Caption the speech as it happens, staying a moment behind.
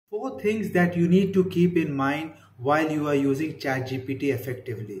Four things that you need to keep in mind while you are using ChatGPT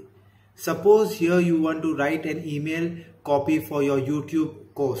effectively. Suppose here you want to write an email copy for your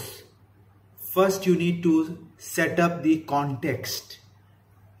YouTube course. First, you need to set up the context.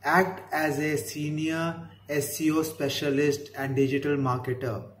 Act as a senior SEO specialist and digital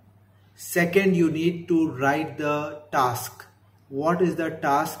marketer. Second, you need to write the task. What is the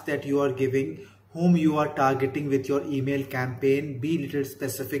task that you are giving? Whom you are targeting with your email campaign? Be little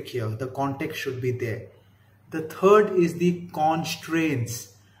specific here. The context should be there. The third is the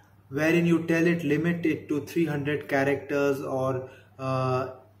constraints, wherein you tell it limit it to 300 characters or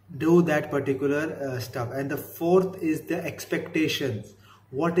do that particular stuff. And the fourth is the expectations.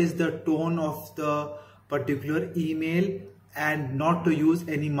 What is the tone of the particular email, and not to use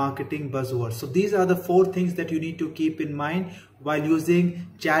any marketing buzzwords. So these are the four things that you need to keep in mind while using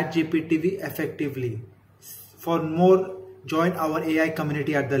ChatGPT effectively. For more, join our AI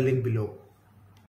community at the link below.